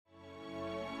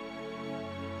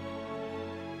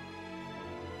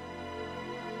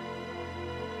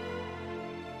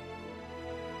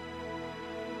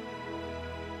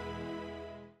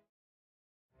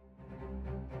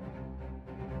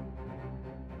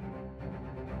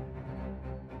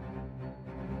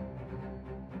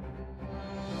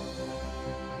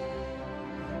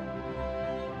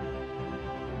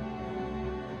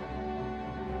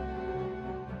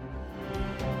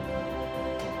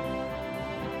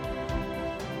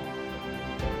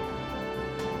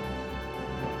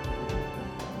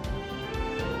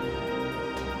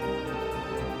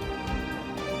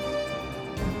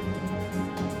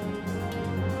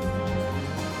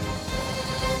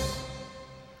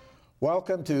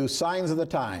Welcome to Signs of the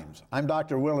Times. I'm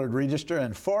Dr. Willard Regester,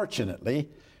 and fortunately,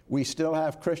 we still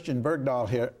have Christian Berdahl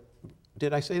here.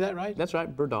 Did I say that right? That's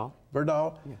right, Berdahl.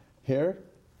 Berdahl, yeah. Here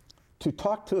to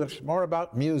talk to us more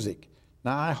about music.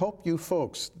 Now, I hope you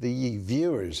folks, the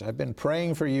viewers, I've been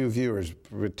praying for you viewers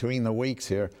between the weeks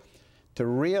here, to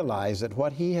realize that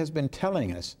what he has been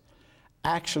telling us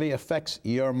actually affects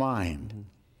your mind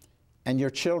and your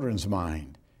children's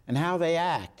mind and how they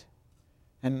act,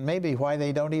 and maybe why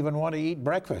they don't even want to eat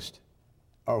breakfast,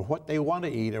 or what they want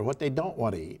to eat or what they don't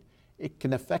want to eat. It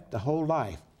can affect the whole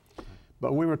life.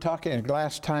 But we were talking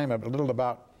last time a little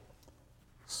about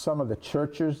some of the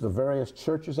churches, the various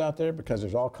churches out there, because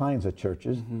there's all kinds of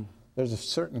churches. There's a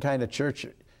certain kind of church,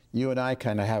 you and I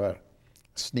kind of have a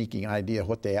sneaking idea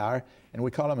what they are, and we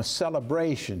call them a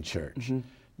celebration church.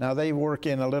 Now, they work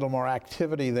in a little more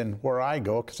activity than where I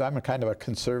go, because I'm a kind of a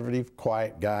conservative,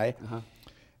 quiet guy.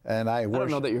 And I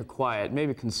don't know that you're quiet,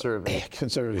 maybe conservative.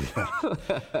 Conservative.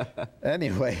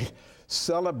 Anyway,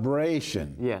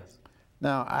 celebration. Yes.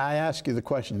 Now, I ask you the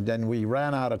question, then we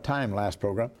ran out of time last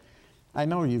program. I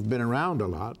know you've been around a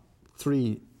lot,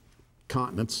 3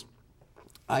 continents.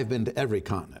 I've been to every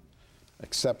continent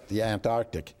except the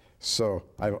Antarctic, so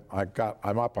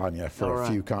I'm up on you for a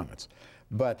few continents.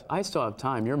 But I still have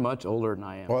time. You're much older than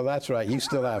I am. Well, that's right. You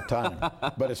still have time.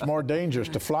 But it's more dangerous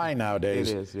to fly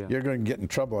nowadays. It is, yeah. You're going to get in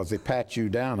trouble as they pat you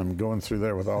down. I'm going through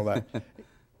there with all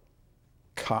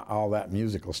that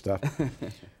musical stuff.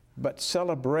 But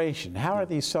celebration, how are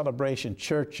these celebration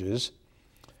churches?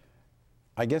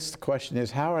 I guess the question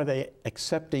is, how are they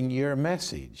accepting your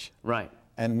message? Right.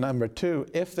 And number 2,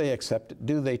 if they accept it,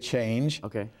 do they change?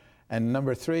 Okay. And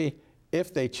number 3,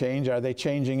 if they change, are they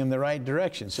changing in the right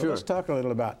direction? So let's talk a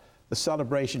little about the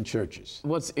celebration churches.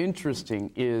 What's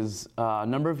interesting is a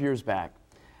number of years back,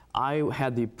 I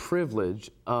had the privilege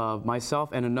of myself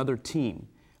and another team.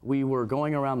 We were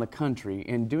going around the country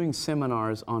and doing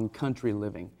seminars on country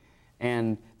living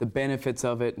and the benefits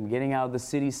of it, and getting out of the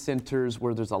city centers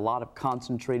where there's a lot of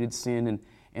concentrated sin.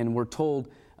 And we're told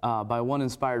by one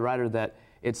inspired writer that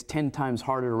it's 10 times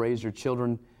harder to raise your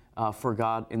children for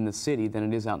God in the city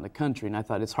than it is out in the country. And I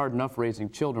thought, it's hard enough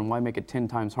raising children, why make it 10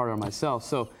 times harder on myself?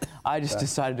 So I just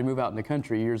decided to move out in the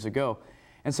country years ago.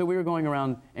 And so we were going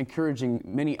around encouraging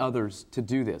many others to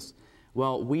do this.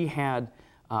 Well, we had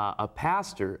a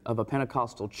pastor of a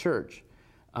Pentecostal church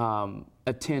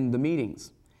attend the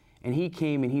meetings. And he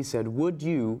came and he said, would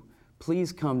you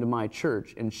please come to my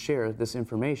church and share this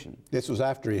information? This was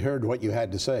after he heard what you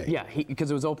had to say. Yeah, because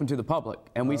it was open to the public.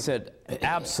 And we said,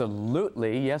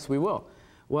 absolutely, yes, we will.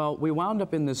 Well, we wound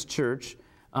up in this church.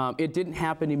 It didn't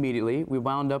happen immediately. We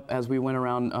wound up as we went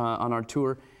around on our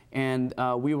tour, and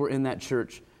we were in that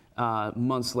church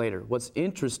months later. What's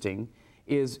interesting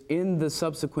is in the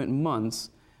subsequent months,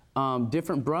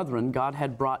 different brethren God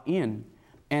had brought in,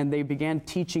 and they began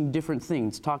teaching different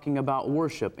things, talking about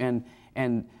worship and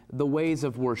the ways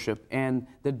of worship and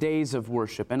the days of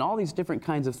worship and all these different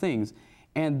kinds of things.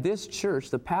 And this church,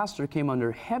 the pastor came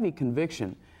under heavy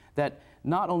conviction that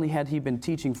not only had he been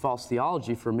teaching false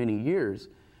theology for many years,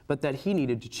 but that he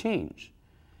needed to change.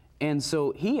 And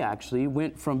so he actually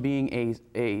went from being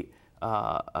a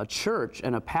church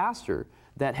and a pastor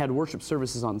that had worship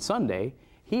services on Sunday.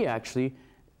 He actually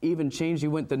even changed. He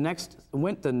went the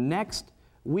next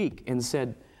week and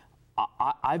said,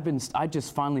 I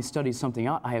just finally studied something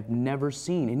out I have never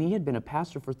seen. And he had been a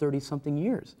pastor for 30-something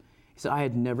years. He said, I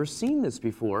had never seen this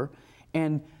before.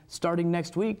 And starting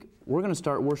next week, we're going to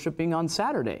start worshiping on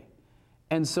Saturday.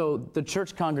 And so the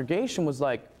church congregation was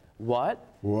like,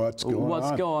 what? What's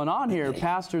going on here?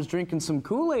 Pastor's drinking some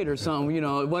Kool-Aid or something,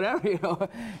 whatever,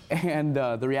 And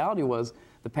the reality was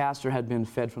the pastor had been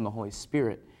fed from the Holy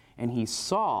Spirit, and he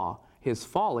saw his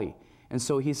folly. And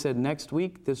so he said, next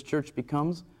week, this church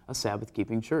becomes a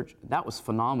Sabbath-keeping church. That was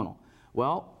phenomenal.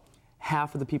 Well,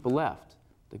 half of the people left.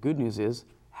 The good news is,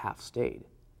 half stayed.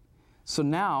 So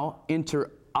now,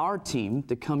 enter our team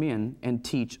to come in and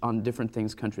teach on different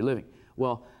things, country living.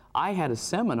 Well, I had a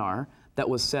seminar that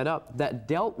was set up that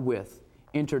dealt with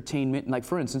entertainment. Like,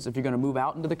 for instance, if you're going to move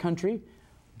out into the country,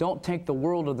 don't take the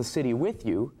world of the city with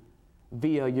you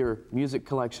via your music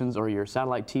collections or your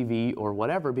satellite TV or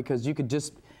whatever, because you could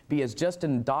just be as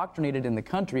indoctrinated in the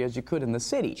country as you could in the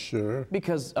city. Sure.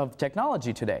 Because of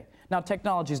technology today. Now,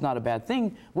 technology is not a bad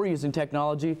thing. We're using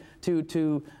technology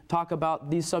to talk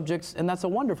about these subjects, and that's a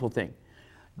wonderful thing.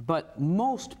 But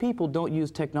most people don't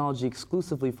use technology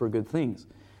exclusively for good things.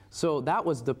 So that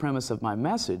was the premise of my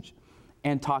message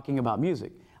and talking about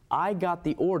music. I got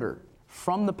the order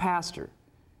from the pastor,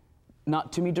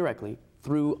 not to me directly,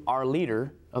 through our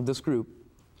leader of this group,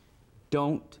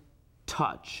 don't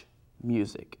touch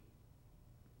music.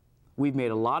 We've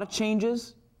made a lot of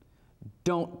changes.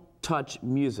 Don't touch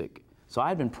music. So I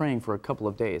had been praying for a couple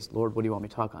of days. Lord, what do you want me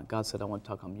to talk on? God said, I want to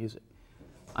talk on music.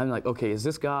 I'm like, okay, is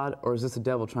this God or is this the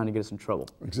devil trying to get us in trouble?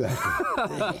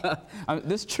 Exactly.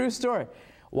 This is a true story.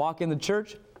 Walk in the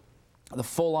church, the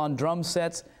full-on drum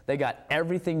sets, they got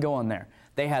everything going there.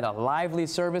 They had a lively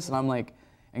service, and I'm like,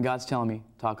 and God's telling me,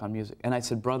 talk on music. And I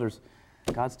said, brothers,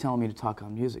 God's telling me to talk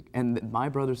on music. And my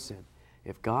brothers said,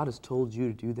 if God has told you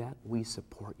to do that, we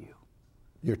support you.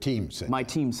 Your team said My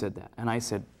team said that. And I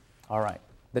said, all right.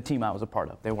 The team I was a part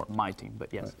of. They weren't my team,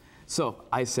 but yes. Right. So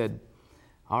I said,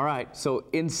 all right. So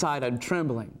inside I'm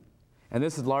trembling. And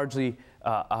this is largely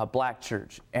a black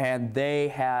church. And they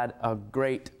had a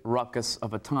great ruckus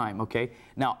of a time, okay?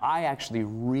 Now, I actually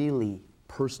really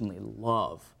personally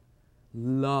love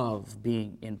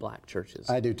being in black churches.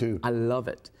 I do too. I love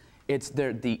it. It's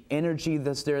there, the energy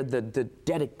that's there, the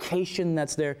dedication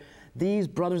that's there. These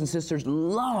brothers and sisters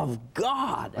love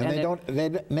God. And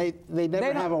they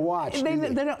never have a watch.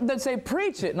 They say,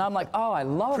 preach it. And I'm like, oh, I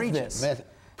love this.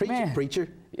 Preach it, preacher.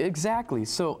 Exactly.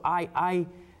 So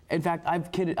in fact,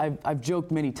 I've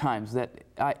joked many times that,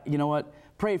 you know what,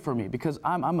 pray for me, because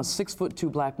I'm a 6'2"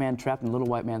 black man trapped in a little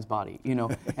white man's body, you know,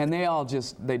 and they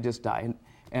just die,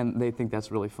 and they think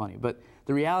that's really funny. But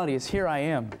the reality is, here I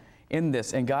am in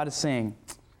this, and God is saying,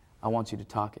 I want you to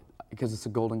talk it, because it's a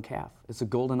golden calf. It's a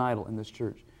golden idol in this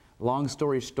church. Long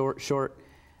story short,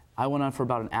 I went on for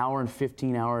about an hour and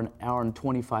 15, hour and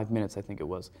 25 minutes, I think it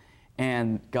was,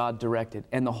 and God directed,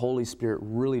 and the Holy Spirit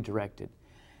really directed.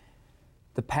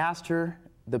 The pastor,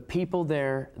 the people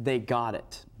there, they got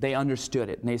it. They understood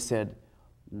it, and they said,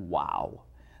 wow.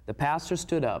 The pastor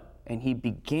stood up, and he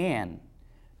began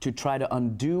to try to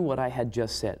undo what I had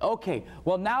just said. Okay,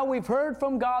 well, now we've heard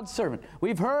from God's servant.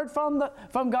 We've heard from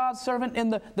God's servant in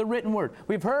the written word.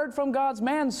 We've heard from God's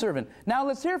manservant. Now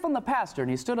let's hear from the pastor.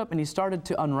 And he stood up and he started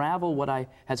to unravel what I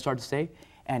had started to say,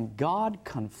 and God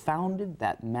confounded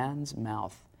that man's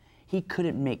mouth. He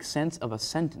couldn't make sense of a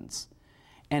sentence.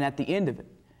 And at the end of it,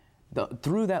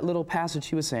 through that little passage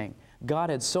he was saying, God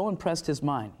had so impressed his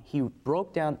mind, he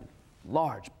broke down,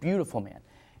 large, beautiful man.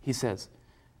 He says,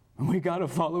 we got to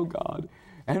follow God.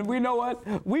 And we know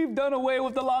what? We've done away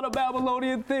with a lot of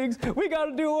Babylonian things. We got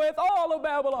to do away with all of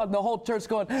Babylon. And the whole church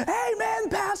going, amen,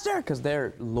 pastor, because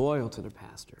they're loyal to their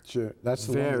pastor. Sure, that's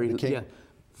the one that became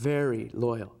very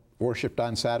loyal. Worshipped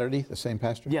on Saturday, the same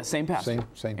pastor? Yeah, same pastor.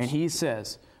 Same. And he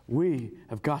says, we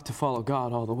have got to follow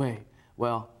God all the way.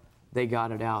 Well, they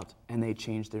got it out, and they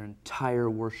changed their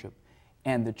entire worship,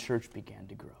 and the church began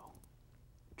to grow.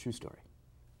 True story.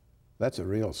 That's a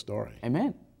real story.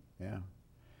 Amen. Yeah.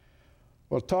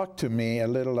 Well, talk to me a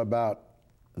little about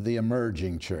the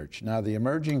emerging church. Now, the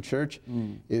emerging church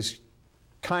is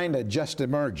kind of just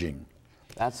emerging.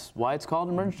 That's why it's called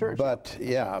emerging church.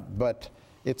 But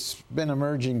it's been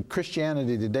emerging.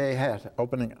 Christianity Today had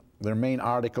their main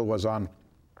article was on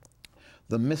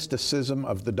the mysticism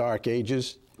of the Dark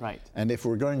Ages. Right. And if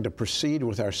we're going to proceed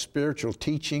with our spiritual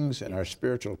teachings and our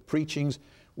spiritual preachings,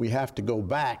 we have to go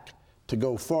back to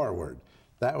go forward.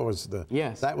 That was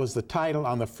the title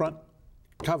on the front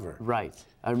cover. Right.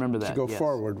 I remember that. To go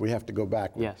forward, we have to go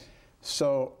backward. Yes.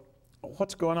 So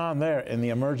what's going on there in the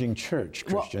emerging church,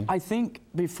 Christian? Well, I think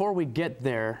before we get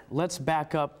there, let's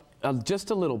back up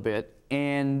just a little bit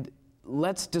and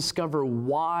let's discover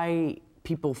why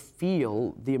people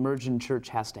feel the emerging church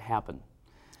has to happen.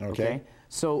 Okay.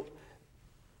 So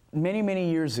many,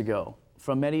 many years ago,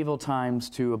 from medieval times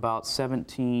to about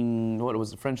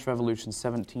the French Revolution,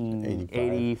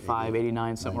 1785,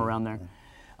 89, somewhere around there,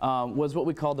 was what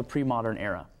we call the pre-modern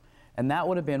era. And that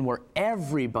would have been where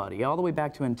everybody, all the way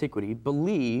back to antiquity,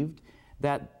 believed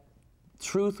that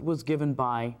truth was given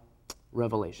by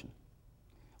revelation.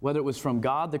 Whether it was from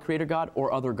God, the Creator God,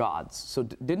 or other gods. So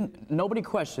nobody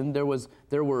questioned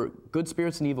there were good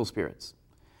spirits and evil spirits.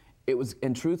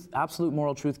 And truth, absolute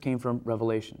moral truth came from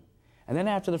revelation. And then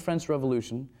after the French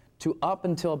Revolution, to up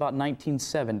until about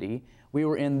 1970, we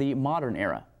were in the modern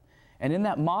era. And in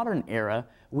that modern era,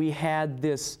 we had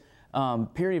this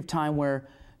period of time where,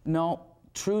 no,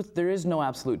 truth, there is no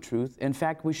absolute truth. In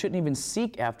fact, we shouldn't even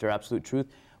seek after absolute truth.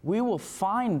 We will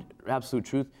find absolute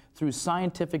truth through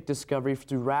scientific discovery,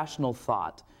 through rational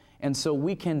thought. And so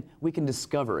we can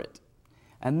discover it.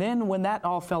 And then when that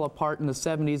all fell apart in the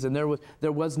 70s, and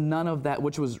there was none of that,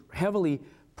 which was heavily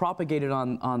propagated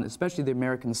on especially the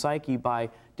American psyche by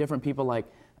different people like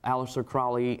Aleister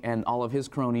Crowley and all of his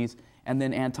cronies, and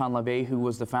then Anton LaVey, who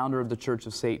was the founder of the Church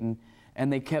of Satan.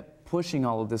 And they kept pushing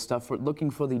all of this stuff, looking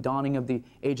for the dawning of the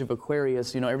age of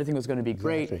Aquarius. You know, everything was going to be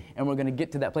great, and we're going to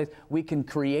get to that place. We can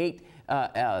create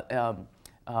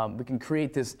We can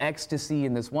create this ecstasy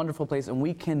in this wonderful place, and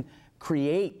we can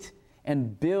create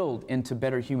and build into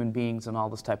better human beings and all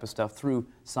this type of stuff through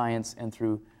science and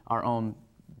through our own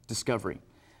discovery.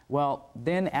 Well,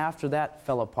 then after that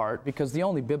fell apart, because the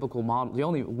only biblical model, the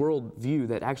only world view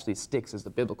that actually sticks is the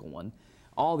biblical one.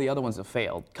 All the other ones have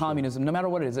failed. Communism, no matter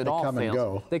what it is, it all fails. They come and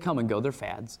go. They come and go. They're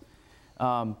fads.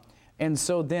 And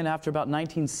so then after about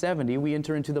 1970, we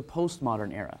enter into the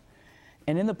postmodern era.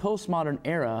 And in the postmodern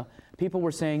era, people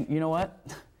were saying, you know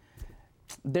what?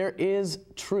 There is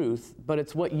truth, but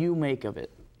it's what you make of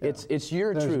it. Yeah. It's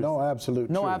your truth. There's no absolute truth.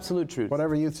 No absolute truth.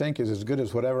 Whatever you think is as good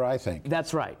as whatever I think.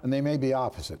 That's right. And they may be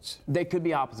opposites. They could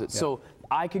be opposites. Yeah. So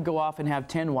I could go off and have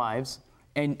 10 wives,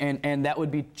 and that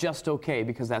would be just okay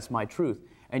because that's my truth.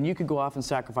 And you could go off and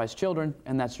sacrifice children,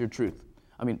 and that's your truth.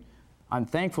 I mean, I'm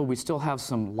thankful we still have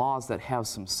some laws that have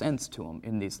some sense to them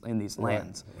in these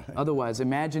lands. Right. Otherwise,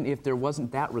 imagine if there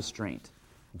wasn't that restraint.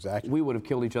 Exactly. We would have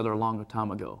killed each other a long time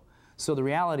ago. So the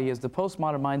reality is the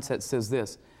postmodern mindset says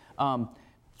this,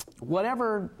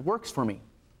 whatever works for me.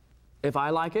 If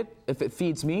I like it, if it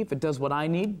feeds me, if it does what I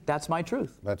need, that's my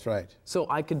truth. That's right. So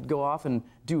I could go off and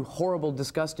do horrible,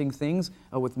 disgusting things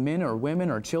with men or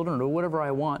women or children or whatever I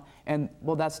want, and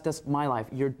well, that's just my life.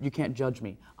 You can't judge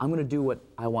me. I'm going to do what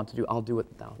I want to do. I'll do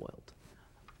what thou wilt.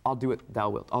 I'll do what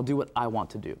thou wilt. I'll do what I want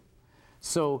to do.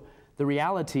 So the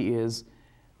reality is,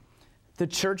 the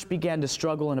church began to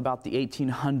struggle in about the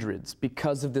 1800s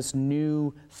because of this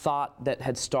new thought that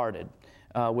had started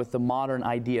with the modern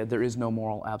idea there is no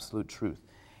moral absolute truth.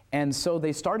 And so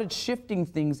they started shifting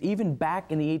things even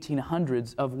back in the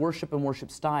 1800s of worship and worship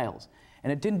styles.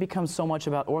 And it didn't become so much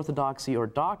about orthodoxy or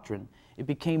doctrine. It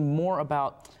became more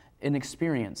about an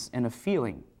experience and a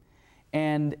feeling.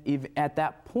 And at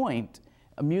that point,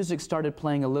 music started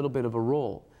playing a little bit of a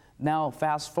role. Now,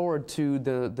 fast forward to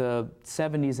the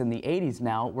 70s and the 80s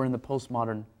now, we're in the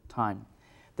postmodern time.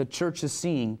 The church is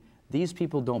seeing these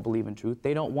people don't believe in truth.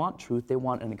 They don't want truth. They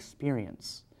want an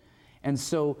experience. And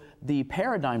so the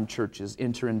paradigm churches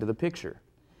enter into the picture.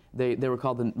 They were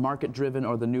called the market-driven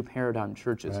or the new paradigm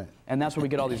churches. Right. And that's where we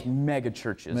get all these mega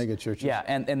churches. Mega churches. Yeah,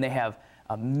 and they have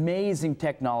amazing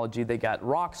technology. They got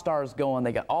rock stars going.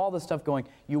 They got all this stuff going.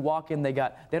 You walk in, they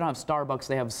don't have Starbucks,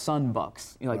 they have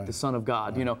Sunbucks, like right. the Son of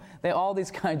God. Right. They have all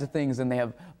these kinds of things, and they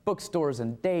have bookstores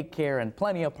and daycare and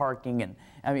plenty of parking. And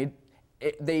I mean,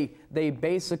 they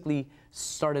basically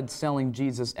started selling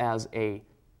Jesus as a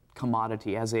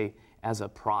commodity, as a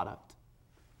product.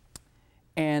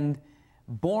 And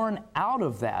born out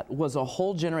of that was a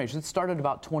whole generation. It started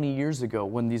about 20 years ago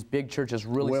when these big churches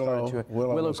really started to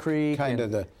Willow Creek. Kind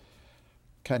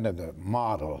of the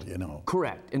model,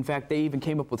 Correct. In fact, they even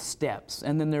came up with steps.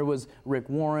 And then there was Rick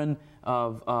Warren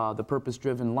of the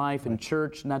Purpose-Driven Life and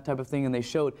Church and that type of thing. And they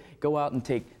showed, go out and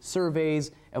take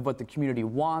surveys of what the community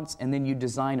wants, and then you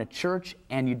design a church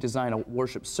and you design a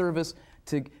worship service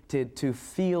to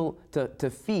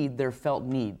feed their felt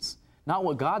needs. Not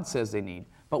what God says they need,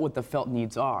 but what the felt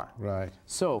needs are. Right.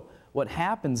 So what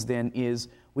happens then is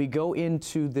we go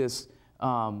into this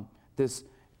this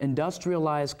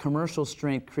industrialized, commercial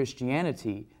strength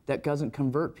Christianity that doesn't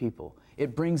convert people.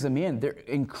 It brings them in. They're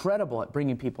incredible at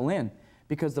bringing people in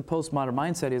because the postmodern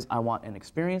mindset is, I want an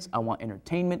experience, I want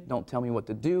entertainment, don't tell me what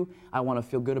to do, I want to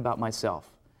feel good about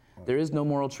myself. There is no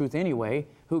moral truth anyway.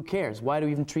 Who cares? Why do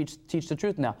we even teach the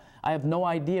truth now? I have no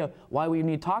idea why we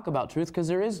need to talk about truth because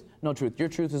there is no truth. Your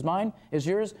truth is mine, is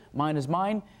yours, mine is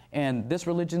mine, and this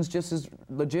religion's just as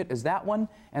legit as that one,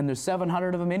 and there's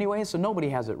 700 of them anyway, so nobody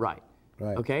has it right.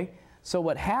 Right. Okay? So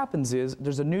what happens is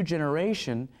there's a new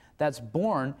generation that's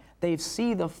born. They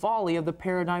see the folly of the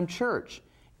paradigm church.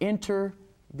 Enter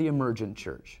the emergent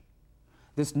church.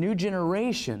 This new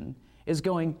generation is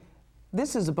going,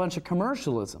 this is a bunch of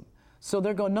commercialism. So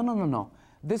they're going, no.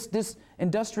 This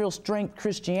industrial strength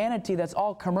Christianity that's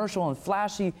all commercial and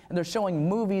flashy, and they're showing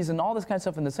movies and all this kind of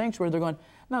stuff in the sanctuary, they're going,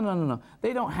 no.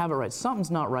 They don't have it right.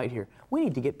 Something's not right here. We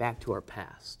need to get back to our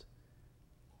past.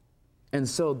 And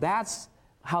so that's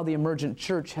how the emergent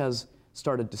church has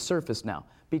started to surface now,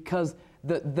 because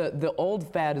the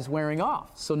old fad is wearing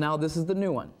off. So now this is the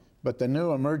new one. But the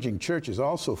new emerging church is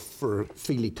also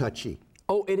feely-touchy.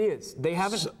 Oh, it is. They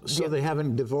haven't. So they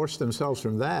haven't divorced themselves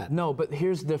from that. No, but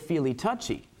here's the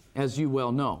feely-touchy, as you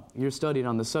well know. You're studied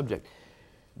on the subject.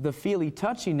 The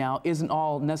feely-touchy now isn't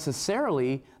all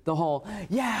necessarily the whole,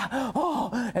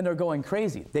 and they're going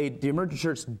crazy. The emergent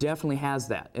church definitely has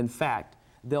that. In fact,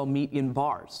 they'll meet in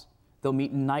bars. They'll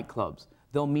meet in nightclubs.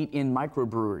 They'll meet in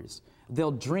microbreweries.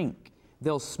 They'll drink.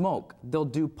 They'll smoke. They'll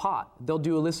do pot. They'll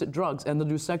do illicit drugs. And they'll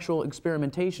do sexual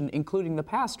experimentation, including the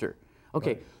pastor.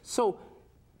 Okay, right. So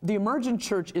the emergent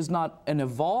church is not an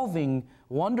evolving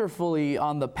wonderfully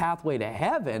on the pathway to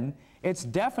heaven. It's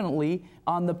definitely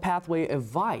on the pathway of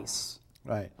vice.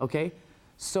 Right. Okay?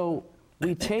 So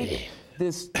we take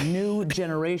this new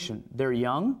generation. They're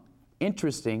young,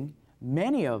 interesting.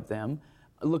 Many of them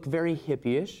look very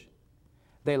hippie-ish.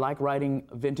 They like riding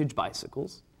vintage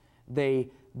bicycles. They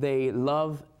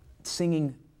love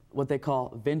singing what they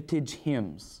call vintage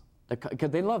hymns.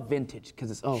 Because they love vintage,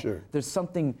 because it's, Sure. there's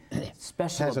something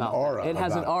special Has an about aura that. It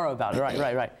has an about it. aura about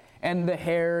it, right. And the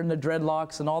hair and the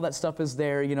dreadlocks and all that stuff is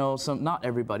there, not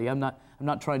everybody. I'm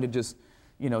not trying to just,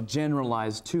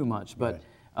 generalize too much, but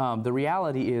the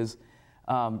reality is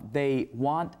they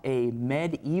want a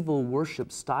medieval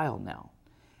worship style now.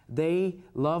 They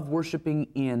love worshiping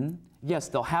yes,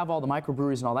 they'll have all the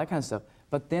microbreweries and all that kind of stuff,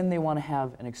 but then they want to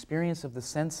have an experience of the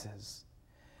senses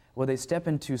where they step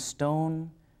into stone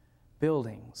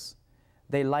buildings.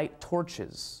 They light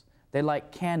torches. They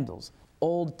light candles,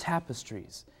 old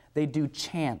tapestries. They do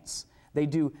chants. They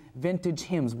do vintage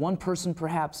hymns. One person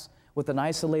perhaps with an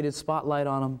isolated spotlight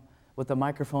on them with a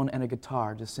microphone and a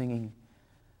guitar just singing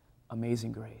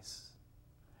Amazing Grace.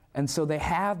 And so they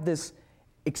have this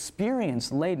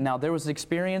experience laid. Now, there was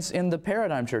experience in the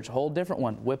Paradigm Church, a whole different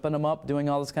one, whipping them up, doing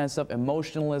all this kind of stuff,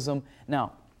 emotionalism.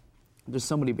 Now, there's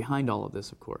somebody behind all of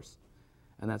this, of course,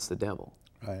 and that's the devil.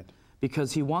 Right.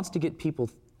 Because he wants to get people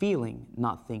feeling,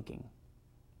 not thinking.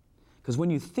 Because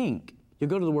when you think, you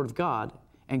go to the Word of God,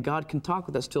 and God can talk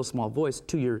with that still small voice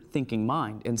to your thinking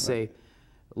mind and say,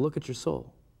 look at your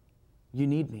soul. You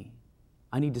need me.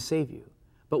 I need to save you.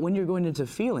 But when you're going into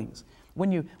feelings,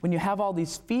 when you have all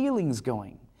these feelings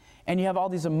going, and you have all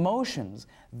these emotions,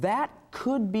 that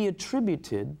could be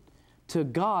attributed to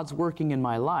God's working in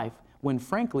my life, when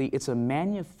frankly, it's a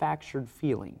manufactured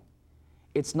feeling.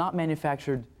 It's not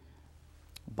manufactured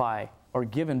by or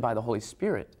given by the Holy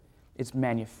Spirit. It's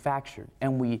manufactured,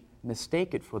 and we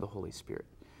mistake it for the Holy Spirit.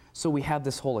 So we have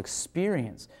this whole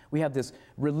experience. We have this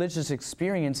religious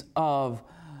experience of,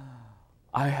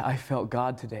 I felt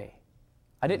God today.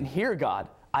 I didn't hear God.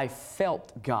 I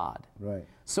felt God. Right.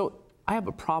 So I have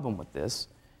a problem with this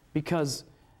because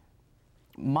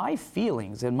my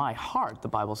feelings and my heart, the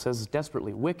Bible says, is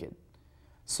desperately wicked.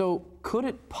 So could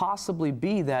it possibly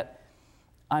be that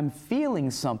I'm feeling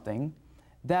something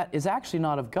that is actually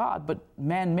not of God, but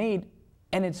man-made,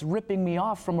 and it's ripping me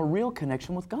off from a real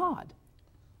connection with God?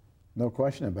 No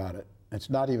question about it. It's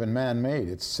not even man-made.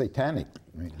 It's satanic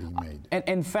being made. And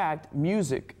in fact,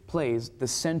 music plays the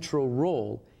central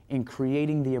role in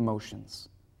creating the emotions.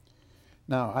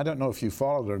 Now, I don't know if you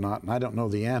followed it or not, and I don't know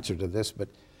the answer to this, but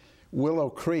Willow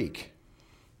Creek,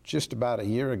 just about a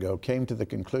year ago, came to the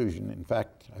conclusion, in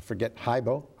fact, I forget,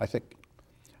 Heibel, I think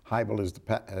Heibel is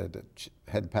the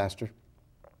head pastor,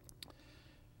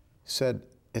 said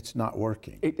it's not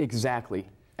working. Exactly.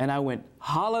 And I went,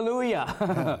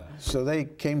 hallelujah. So they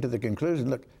came to the conclusion,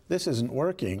 look, this isn't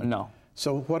working. No.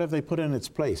 So what have they put in its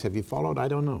place? Have you followed? I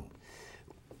don't know.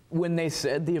 When they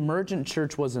said the emergent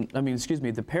church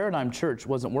the Paradigm Church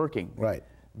wasn't working. Right.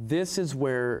 This is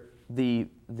where the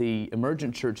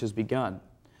emergent church has begun.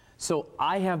 So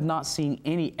I have not seen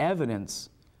any evidence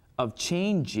of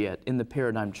change yet in the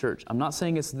Paradigm Church. I'm not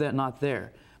saying it's not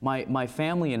there. My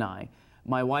family and I,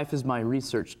 my wife is my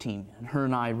research team, and her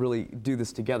and I really do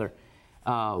this together.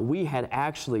 We had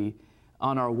actually,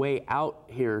 on our way out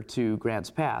here to Grants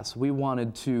Pass, we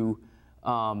wanted to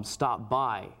stop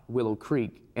by Willow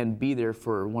Creek and be there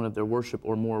for one of their worship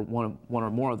or one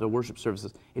or more of their worship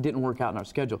services. It didn't work out in our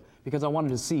schedule because I wanted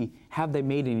to see, have they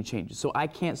made any changes? So I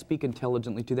can't speak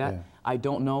intelligently to that. Yeah. I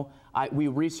don't know. We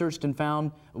researched and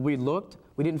found, we looked,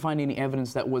 we didn't find any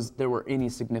evidence that there were any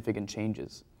significant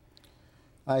changes.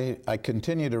 I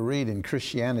continue to read in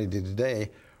Christianity Today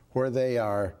where they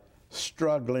are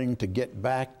struggling to get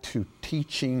back to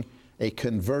teaching a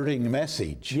converting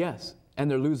message. Yes, and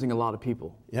they're losing a lot of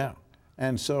people. Yeah,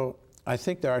 and so I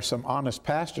think there are some honest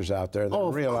pastors out there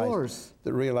that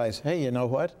realize, hey, you know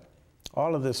what?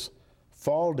 All of this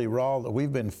fol-de-rol that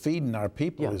we've been feeding our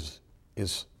people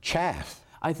is chaff.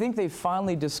 I think they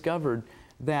finally discovered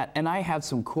that, and I had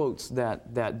some quotes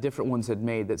that different ones had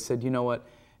made that said, you know what?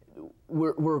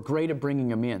 We're great at bringing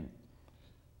them in,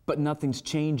 but nothing's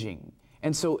changing.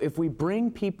 And so if we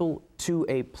bring people to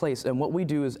a place, and what we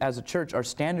do is, as a church, our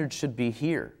standards should be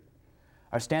here.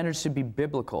 Our standards should be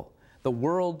biblical. The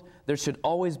world, there should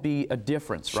always be a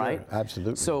difference, sure, right?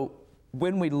 Absolutely. So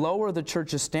when we lower the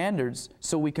church's standards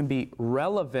so we can be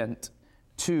relevant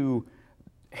to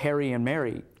Harry and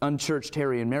Mary, unchurched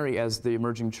Harry and Mary, as the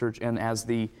emerging church and as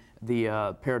the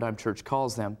Paradigm Church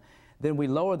calls them, then we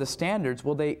lower the standards.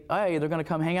 Well, they're going to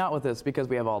come hang out with us because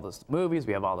we have all the movies,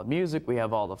 we have all the music, we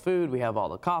have all the food, we have all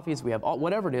the coffees, we have all,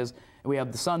 whatever it is, we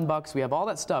have the Sunbucks, we have all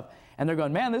that stuff. And they're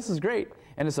going, man, this is great.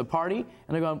 And it's a party. And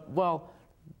they're going, well,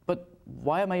 but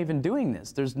why am I even doing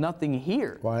this? There's nothing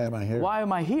here. Why am I here? Why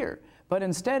am I here? But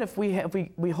instead, if we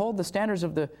hold the standards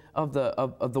of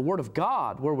the Word of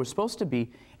God where we're supposed to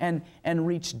be, and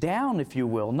reach down, if you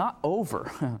will, not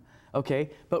over, okay,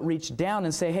 but reach down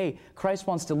and say, hey, Christ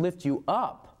wants to lift you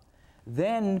up,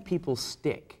 then people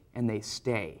stick and they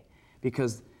stay.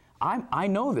 Because I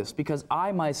know this, because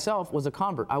I myself was a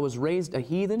convert. I was raised a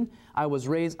heathen. I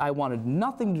wanted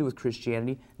nothing to do with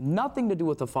Christianity, nothing to do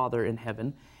with the Father in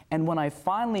heaven. And when I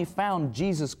finally found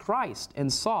Jesus Christ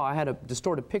and saw, I had a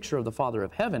distorted picture of the Father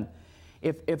of heaven.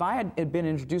 If I had been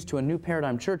introduced to a new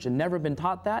paradigm church and never been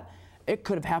taught that, it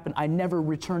could have happened. I never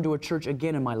returned to a church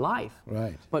again in my life.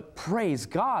 Right. But praise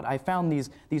God, I found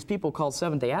these people called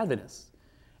Seventh-day Adventists.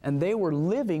 And they were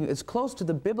living as close to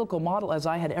the biblical model as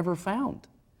I had ever found.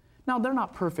 Now, they're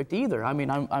not perfect either. I mean,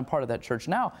 I'm part of that church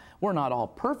now. We're not all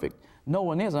perfect. No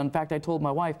one is. In fact, I told my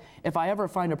wife, if I ever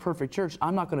find a perfect church,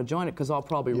 I'm not going to join it because I'll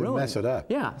probably ruin it. You mess it up.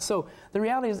 Yeah. So the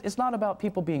reality is, it's not about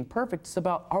people being perfect. It's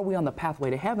about, are we on the pathway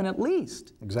to heaven at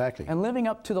least? Exactly. And living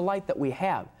up to the light that we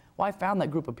have. Well, I found that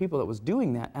group of people that was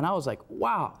doing that, and I was like,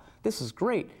 wow, this is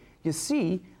great. You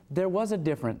see, there was a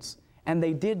difference, and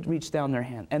they did reach down their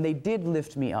hand, and they did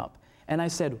lift me up. And I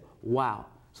said, wow.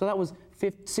 So that was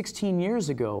 16 years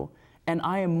ago, and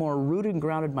I am more rooted and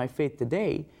grounded in my faith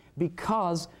today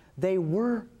because they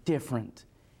were different,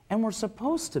 and we're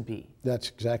supposed to be. That's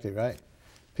exactly right.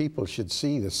 People should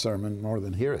see the sermon more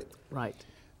than hear it. Right.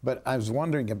 But I was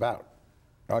wondering about,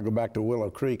 I'll go back to Willow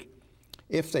Creek,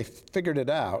 if they figured it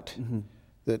out,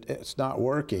 that it's not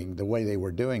working the way they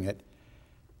were doing it,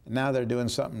 now they're doing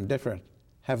something different.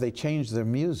 Have they changed their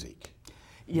music?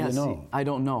 Yes, You know? I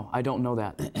don't know. I don't know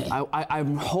that.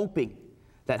 I'm hoping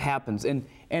that happens.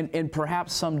 And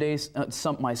perhaps someday,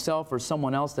 myself or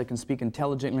someone else that can speak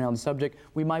intelligently on the subject,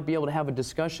 we might be able to have a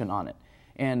discussion on it.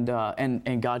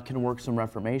 And God can work some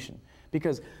reformation.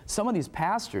 Because some of these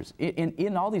pastors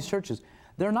in all these churches,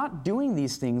 they're not doing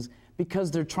these things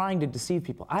because they're trying to deceive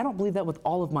people. I don't believe that with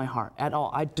all of my heart at all.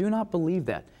 I do not believe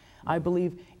that. I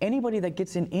believe anybody that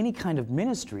gets in any kind of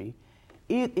ministry,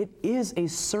 it is a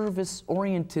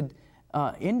service-oriented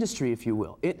industry, if you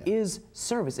will. It is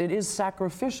service. It is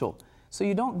sacrificial. So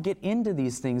you don't get into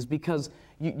these things because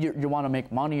you want to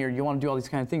make money or you want to do all these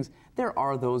kind of things. There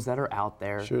are those that are out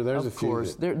there. Sure, there's a few. Of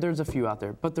course, there's a few out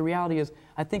there. But the reality is,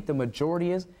 I think the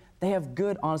majority is, they have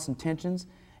good, honest intentions,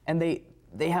 and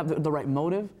they have the right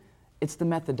motive. It's the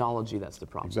methodology that's the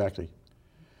problem. Exactly.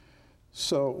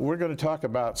 So we're going to talk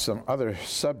about some other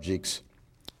subjects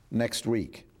next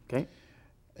week. Okay.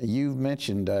 You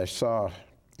mentioned, I saw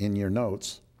in your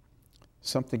notes,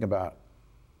 something about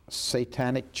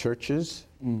satanic churches,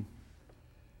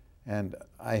 and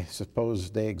I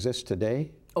suppose they exist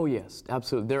today? Oh yes,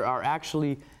 absolutely. There are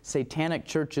actually satanic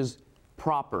churches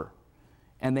proper,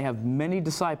 and they have many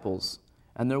disciples,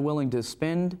 and they're willing to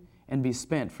spend and be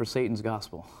spent for Satan's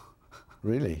gospel.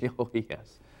 Really? Oh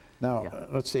yes. Now,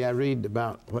 let's see, I read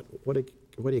about, what do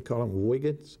you call them,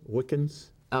 Wiccans? Wiccans,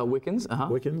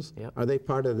 Wiccans? Yep. Are they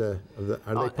part of they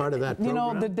part of that program? You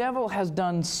know, the devil has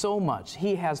done so much.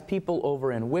 He has people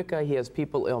over in Wicca. He has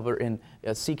people over in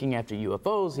seeking after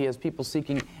UFOs. He has people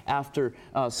seeking after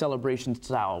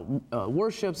celebration-style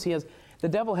worships. The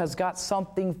devil has got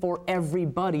something for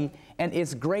everybody, and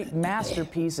its great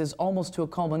masterpiece is almost to a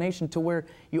culmination to where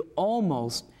you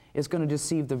almost is going to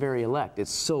deceive the very elect.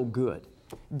 It's so good.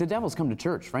 The devil's come to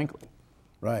church, frankly.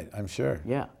 Right, I'm sure.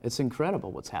 Yeah, it's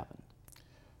incredible what's happened.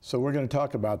 So we're going to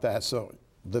talk about that. So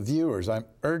the viewers, I'm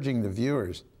urging the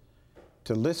viewers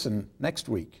to listen next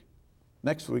week.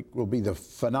 Next week will be the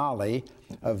finale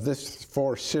of this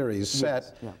 4-series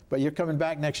set. Yeah. But you're coming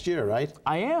back next year, right?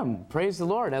 I am. Praise the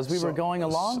Lord. As we were going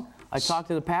along, I talked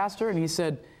to the pastor, and he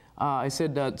said,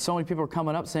 so many people are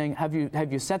coming up saying, have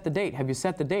you set the date? Have you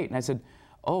set the date? And I said,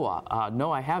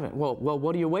 no, I haven't. Well,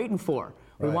 what are you waiting for?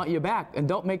 We want you back, and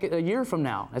don't make it a year from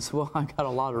now. I said, well, I got a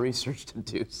lot of research to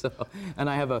do, and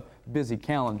I have a busy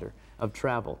calendar of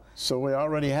travel. So we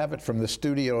already have it from the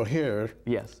studio here.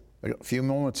 Yes. A few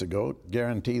moments ago,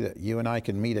 guarantee that you and I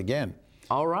can meet again.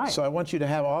 All right. So I want you to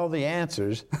have all the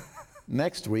answers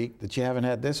next week that you haven't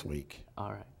had this week.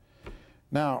 All right.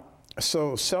 Now,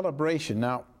 so celebration.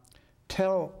 Now,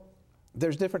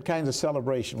 there's different kinds of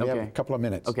celebration. We have a couple of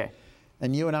minutes. Okay.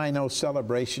 And you and I know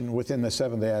celebration within the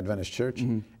Seventh-day Adventist Church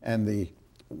and the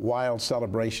wild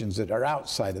celebrations that are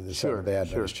outside of the Seventh-day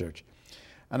Adventist Church.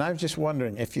 And I was just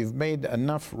wondering if you've made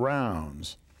enough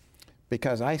rounds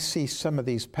because I see some of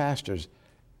these pastors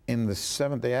in the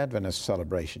Seventh-day Adventist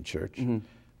Celebration Church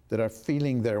that are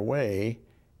feeling their way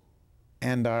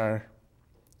and are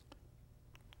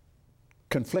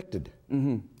conflicted.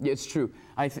 Yeah, it's true.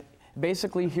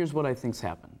 Basically, here's what I think's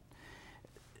happened.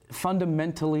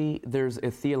 Fundamentally, there's a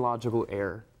theological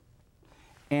error.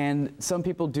 And some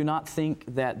people do not think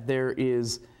that there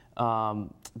is, that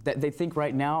they think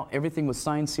right now everything was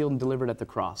signed, sealed, and delivered at the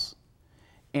cross.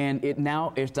 And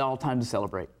now it's all time to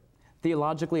celebrate.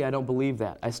 Theologically, I don't believe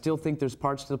that. I still think there's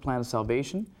parts to the plan of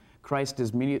salvation. Christ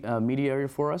is mediator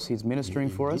for us. He's ministering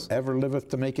for us. He ever liveth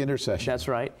to make intercession. That's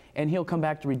right. And He'll come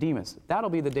back to redeem us. That'll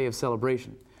be the day of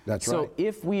celebration. That's right. So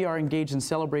if we are engaged in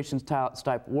celebrations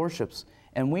type worships,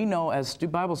 and we know as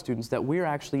Bible students that we're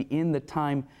actually in the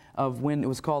time of when it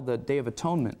was called the Day of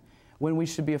Atonement, when we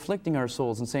should be afflicting our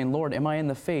souls and saying, Lord, am I in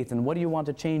the faith? And what do you want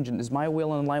to change? And is my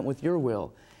will in line with your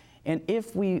will? And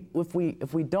if we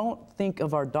don't think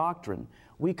of our doctrine,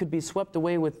 we could be swept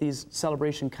away with these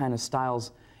celebration kind of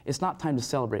styles. It's not time to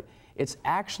celebrate. It's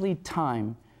actually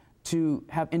time to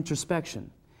have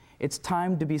introspection. It's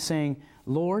time to be saying,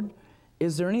 Lord,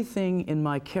 is there anything in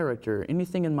my character,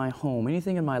 anything in my home,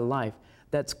 anything in my life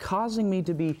that's causing me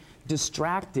to be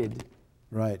distracted?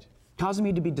 Right. Causing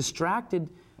me to be distracted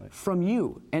from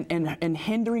you and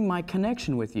hindering my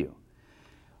connection with you.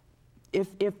 If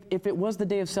it was the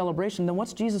day of celebration, then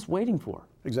what's Jesus waiting for?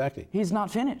 Exactly. He's not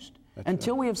finished.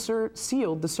 Until we have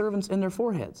sealed the servants in their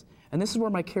foreheads. And this is where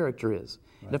my character is.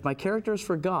 Right. And if my character is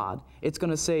for God, it's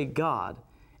going to say God.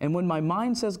 And when my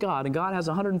mind says God, and God has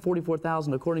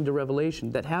 144,000 according to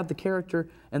Revelation that have the character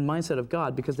and mindset of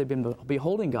God because they've been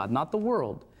beholding God, not the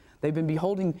world. They've been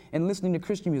beholding and listening to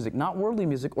Christian music, not worldly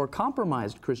music or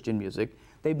compromised Christian music.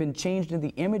 They've been changed in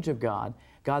the image of God.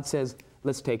 God says,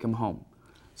 let's take them home.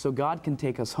 So God can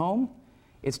take us home.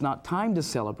 It's not time to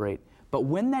celebrate. But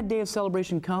when that day of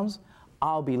celebration comes,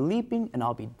 I'll be leaping and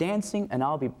I'll be dancing and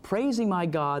I'll be praising my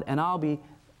God and I'll be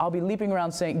leaping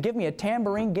around saying, give me a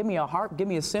tambourine, give me a harp, give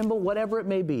me a cymbal, whatever it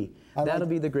may be. That'll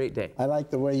be the great day. I like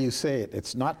the way you say it.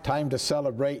 It's not time to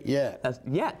celebrate yet. That's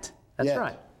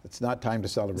right. It's not time to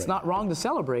celebrate. It's not wrong to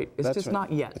celebrate. It's just right.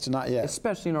 Not yet. It's not yet.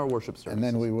 Especially in our worship services. And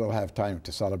then we will have time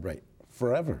to celebrate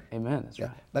forever. Amen. That's right.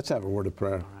 Let's have a word of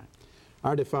prayer. All right.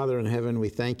 Our dear Father in heaven, we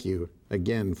thank you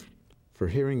again for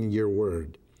hearing your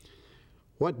word.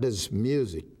 What does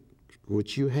music,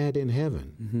 which you had in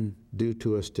heaven, do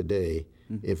to us today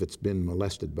if it's been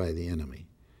molested by the enemy?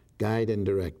 Guide and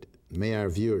direct. May our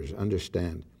viewers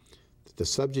understand that the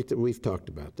subject that we've talked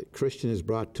about, that Christian has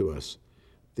brought to us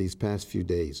these past few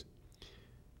days,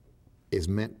 is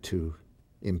meant to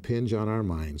impinge on our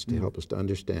minds to help us to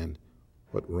understand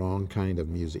what wrong kind of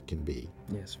music can be.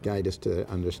 Yes. Guide us to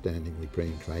understanding, we pray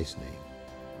in Christ's name.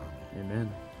 Amen.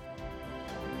 Amen.